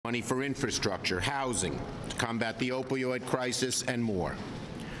money for infrastructure, housing, to combat the opioid crisis, and more.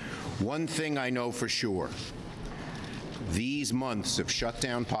 One thing I know for sure: these months of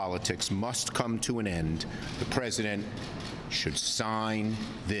shutdown politics must come to an end. The President should sign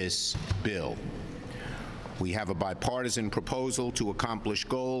this bill. We have a bipartisan proposal to accomplish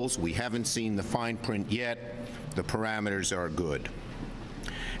goals. We haven't seen the fine print yet. The parameters are good.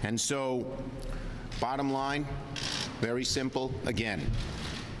 And so, bottom line, very simple. Again,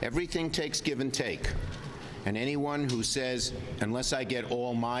 everything takes give and take. And anyone who says, unless I get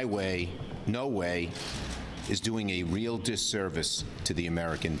all my way, no way, is doing a real disservice to the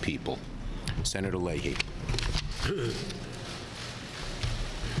American people. Senator Leahy.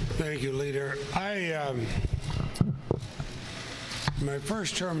 Thank you, Leader. My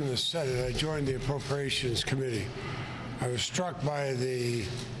first term in the Senate, I joined the Appropriations Committee. I was struck by the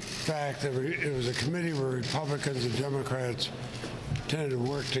fact that it was a committee where Republicans and Democrats tended to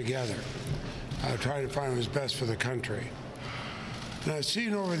work together, trying to find what was best for the country. And I've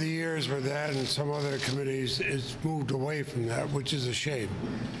seen over the years where that and some other committees it's moved away from that, which is a shame.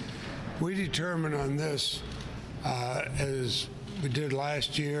 We determined on this, as we did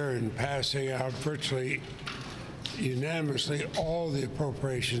last year in passing out virtually unanimously all the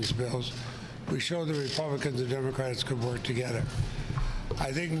appropriations bills, we showed the Republicans and Democrats could work together.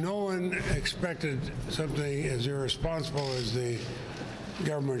 I think no one expected something as irresponsible as the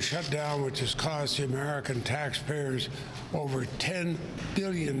government shutdown, which has cost the American taxpayers over $10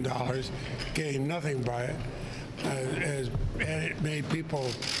 billion, gained nothing by it, and it made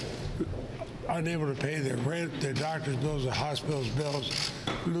people unable to pay their rent, their doctor's bills, their hospital's bills,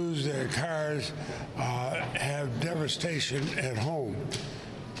 lose their cars, have devastation at home.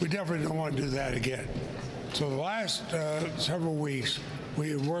 We definitely don't want to do that again. So the last several weeks,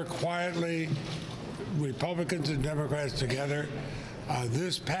 we have worked quietly, Republicans and Democrats together.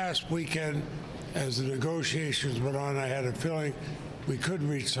 This past weekend, as the negotiations went on, I had a feeling we could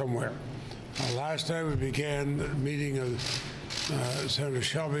reach somewhere. Last night we began the meeting of Senator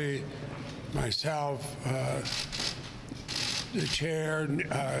Shelby, myself, the chair,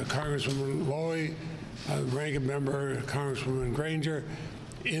 Congresswoman Lowy, ranking member, Congresswoman Granger,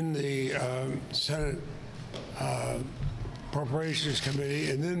 in the Senate Appropriations Committee,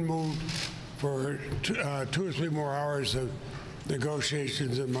 and then moved for 2 or 3 more hours of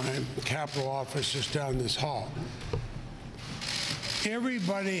negotiations in my Capitol office just down this hall.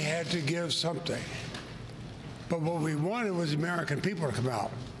 Everybody had to give something, but what we wanted was the American people to come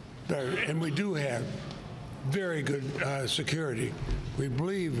out. And we do have very good security. We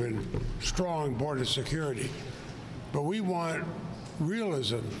believe in strong border security. But we want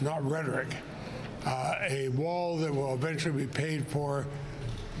realism, not rhetoric. A wall that will eventually be paid for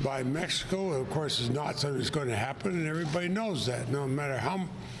by Mexico, of course, is not something that's going to happen, and everybody knows that, no matter how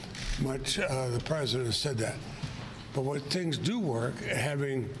much the president has said that. But when things do work,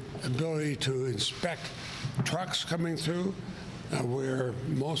 having ability to inspect trucks coming through, where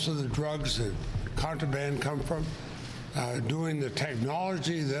most of the drugs and contraband come from, doing the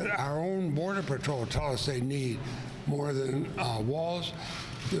technology that our own Border Patrol tell us they need more than walls,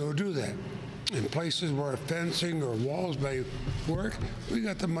 they'll do that. In places where fencing or walls may work, we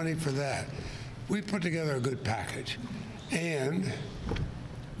got the money for that. We put together a good package. And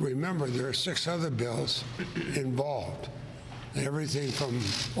remember, there are 6 other bills involved. Everything from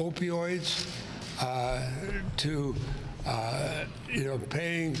opioids to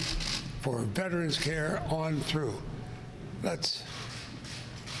paying for veterans care on through. Let's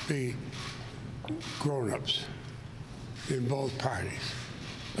be grown-ups in both parties.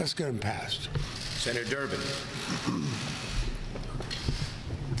 Let's get them passed. Senator Durbin.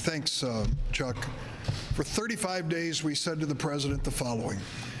 Thanks, Chuck. For 35 days, we said to the President the following: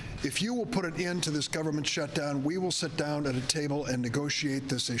 if you will put an end to this government shutdown, we will sit down at a table and negotiate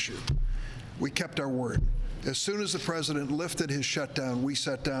this issue. We kept our word. As soon as the President lifted his shutdown, we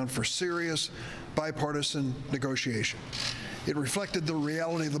sat down for serious, bipartisan negotiation. It reflected the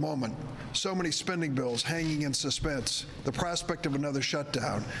reality of the moment. So many spending bills hanging in suspense, the prospect of another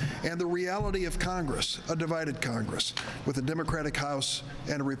shutdown, and the reality of Congress, a divided Congress, with a Democratic House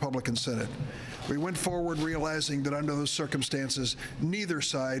and a Republican Senate. We went forward realizing that under those circumstances, neither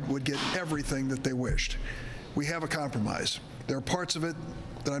side would get everything that they wished. We have a compromise. There are parts of it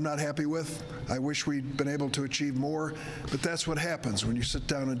that I'm not happy with. I wish we'd been able to achieve more, but that's what happens when you sit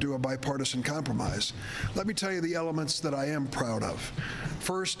down and do a bipartisan compromise. Let me tell you the elements that I am proud of.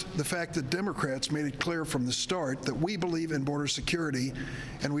 First, the fact that Democrats made it clear from the start that we believe in border security,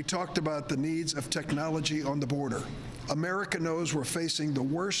 and we talked about the needs of technology on the border. America knows we're facing the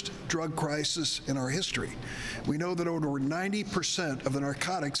worst drug crisis in our history. We know that over 90% of the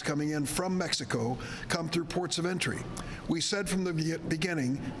narcotics coming in from Mexico come through ports of entry. We said from the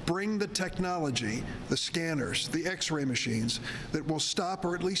beginning, bring the technology, the scanners, the X-ray machines that will stop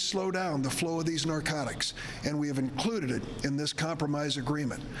or at least slow down the flow of these narcotics, and we have included it in this compromise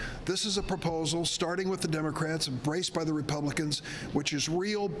agreement. This is a proposal, starting with the Democrats, embraced by the Republicans, which is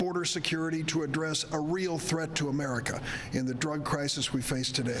real border security to address a real threat to America in the drug crisis we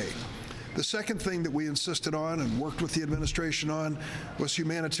face today. The second thing that we insisted on and worked with the administration on was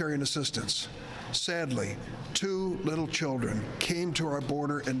humanitarian assistance. Sadly, 2 little children came to our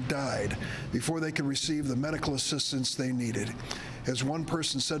border and died before they could receive the medical assistance they needed. As one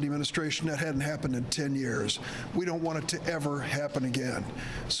person said to the administration, that hadn't happened in 10 years. We don't want it to ever happen again.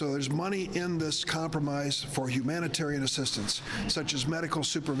 So there's money in this compromise for humanitarian assistance, such as medical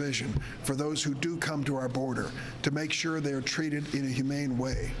supervision for those who do come to our border, to make sure they are treated in a humane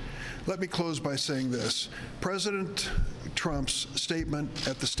way. Let me close by saying this. President Trump's statement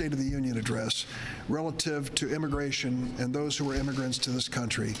at the State of the Union address relative to immigration and those who are immigrants to this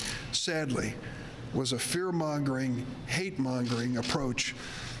country, sadly, was a fear-mongering, hate-mongering approach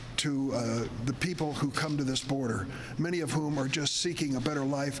to the people who come to this border, many of whom are just seeking a better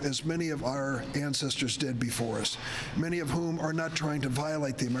life, as many of our ancestors did before us, many of whom are not trying to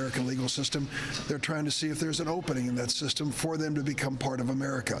violate the American legal system. They're trying to see if there's an opening in that system for them to become part of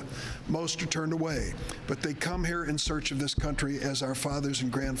America. Most are turned away, but they come here in search of this country as our fathers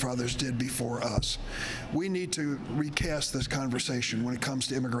and grandfathers did before us. We need to recast this conversation when it comes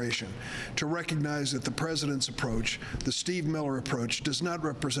to immigration, to recognize that the president's approach, the Steve Miller approach, does not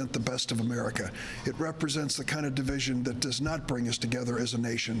represent the best of America. It represents the kind of division that does not bring us together as a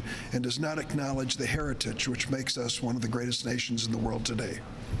nation and does not acknowledge the heritage which makes us one of the greatest nations in the world today.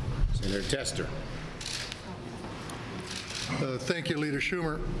 Senator Tester. Thank you, Leader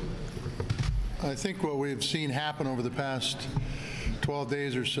Schumer. I think what we've seen happen over the past 12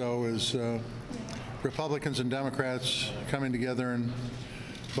 days or so is Republicans and Democrats coming together, and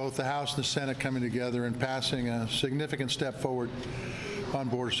both the House and the Senate coming together and passing a significant step forward on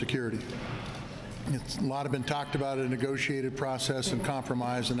border security. A lot have been talked about a negotiated process and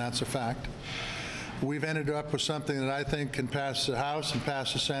compromise, and that's a fact. We've ended up with something that I think can pass the House and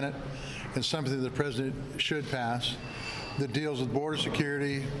pass the Senate, and something that the President should pass, that deals with border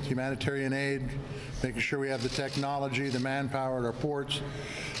security, humanitarian aid, making sure we have the technology, the manpower at our ports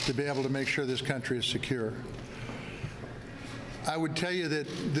to be able to make sure this country is secure. I would tell you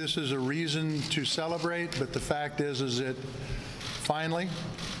that this is a reason to celebrate, but the fact is that finally,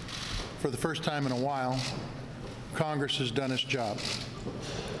 for the first time in a while, Congress has done its job,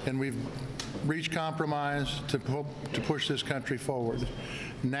 and we've reached compromise to push this country forward.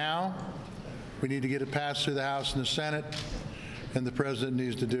 Now, we need to get it passed through the House and the Senate, and the President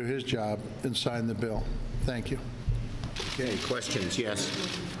needs to do his job and sign the bill. Thank you. Okay, questions? Yes.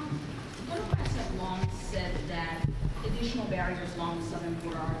 Democrats have long said that additional barriers along the southern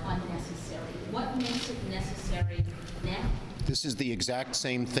border are unnecessary. What makes it necessary now? This is the exact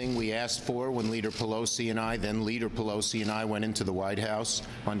same thing we asked for when Leader Pelosi and I went into the White House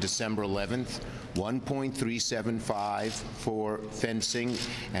on December 11th. $1.375 for fencing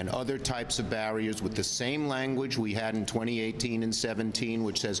and other types of barriers with the same language we had in 2018 and 17,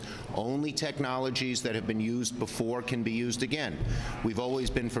 which says only technologies that have been used before can be used again. We've always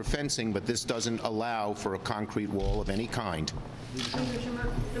been for fencing, but this doesn't allow for a concrete wall of any kind.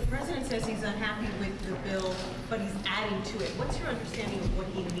 The President says he's unhappy with the bill, but he's adding to it. What's your understanding of what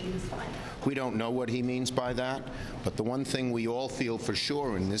he means by that? We don't know what he means by that, but the one thing we all feel for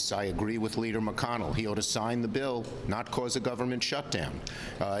sure in this, I agree with Leader McConnell. He ought to sign the bill, not cause a government shutdown.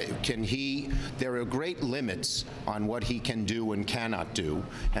 There are great limits on what he can do and cannot do,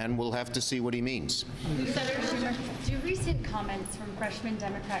 and we'll have to see what he means. Senator Schumer, do recent comments from freshman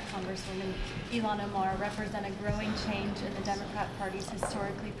Democrat Congresswoman Ilhan Omar represent a growing change in the Democrat Party's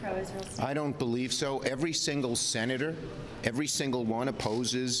historically pro-Israel stance? I don't believe so. Every single senator, every single one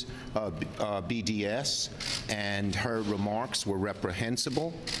opposes BDS, and her remarks were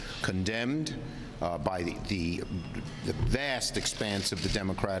reprehensible, condemned by the vast expanse of the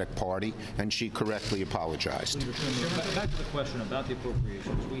Democratic Party, and she correctly apologized. Back to the question about the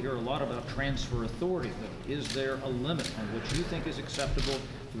appropriations. We hear a lot about transfer authority. Is there a limit on what you think is acceptable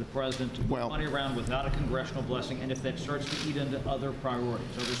to the President to move money around without a congressional blessing, and if that starts to eat into other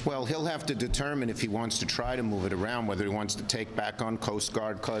priorities? Well, he'll have to determine if he wants to try to move it around, whether he wants to take back on Coast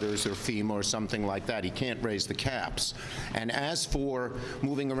Guard cutters or FEMA or something like that. He can't raise the caps. And as for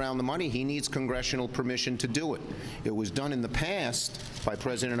moving around the money, he needs congressional congressional permission to do it. It was done in the past by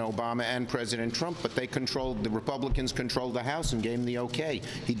President Obama and President Trump, but the Republicans controlled the House and gave him the okay.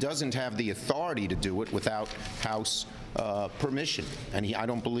 He doesn't have the authority to do it without House permission. And I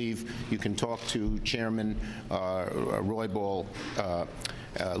don't believe you can talk to Chairman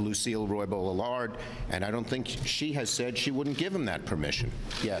Lucille Roybal-Allard, and I don't think she has said she wouldn't give him that permission.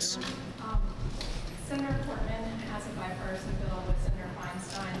 Yes. Senator Portman has a bipartisan bill with Senator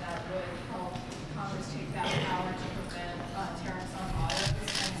Feinstein that would help Congress take back power to prevent tariffs on autos,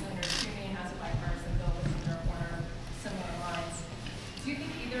 and Senator Toomey has a bipartisan bill with Senator Warner, similar lines. Do you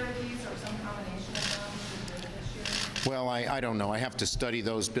think either of these or some combination of them would do this issue? Well, I don't know. I have to study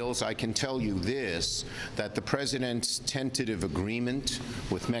those bills. I can tell you this, that the president's tentative agreement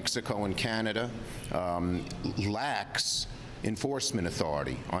with Mexico and Canada lacks enforcement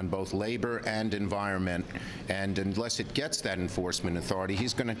authority on both labor and environment, and unless it gets that enforcement authority,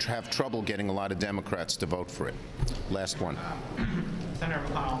 he's going to have trouble getting a lot of Democrats to vote for it. Last one. Senator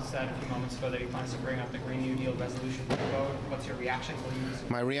McConnell said a few moments ago that he plans to bring up the Green New Deal resolution for the vote. What's your reaction, please?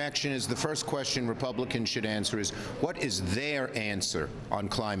 My reaction is the first question Republicans should answer is, what is their answer on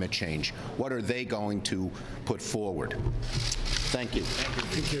climate change? What are they going to put forward? Thank you.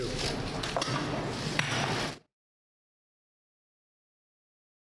 Thank you.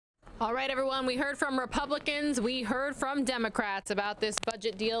 All right, everyone, we heard from Republicans, we heard from Democrats about this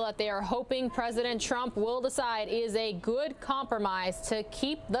budget deal that they are hoping President Trump will decide is a good compromise to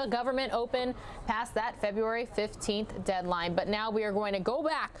keep the government open past that February 15th deadline. But now we are going to go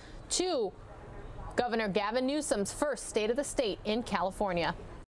back to Governor Gavin Newsom's first State of the State in California.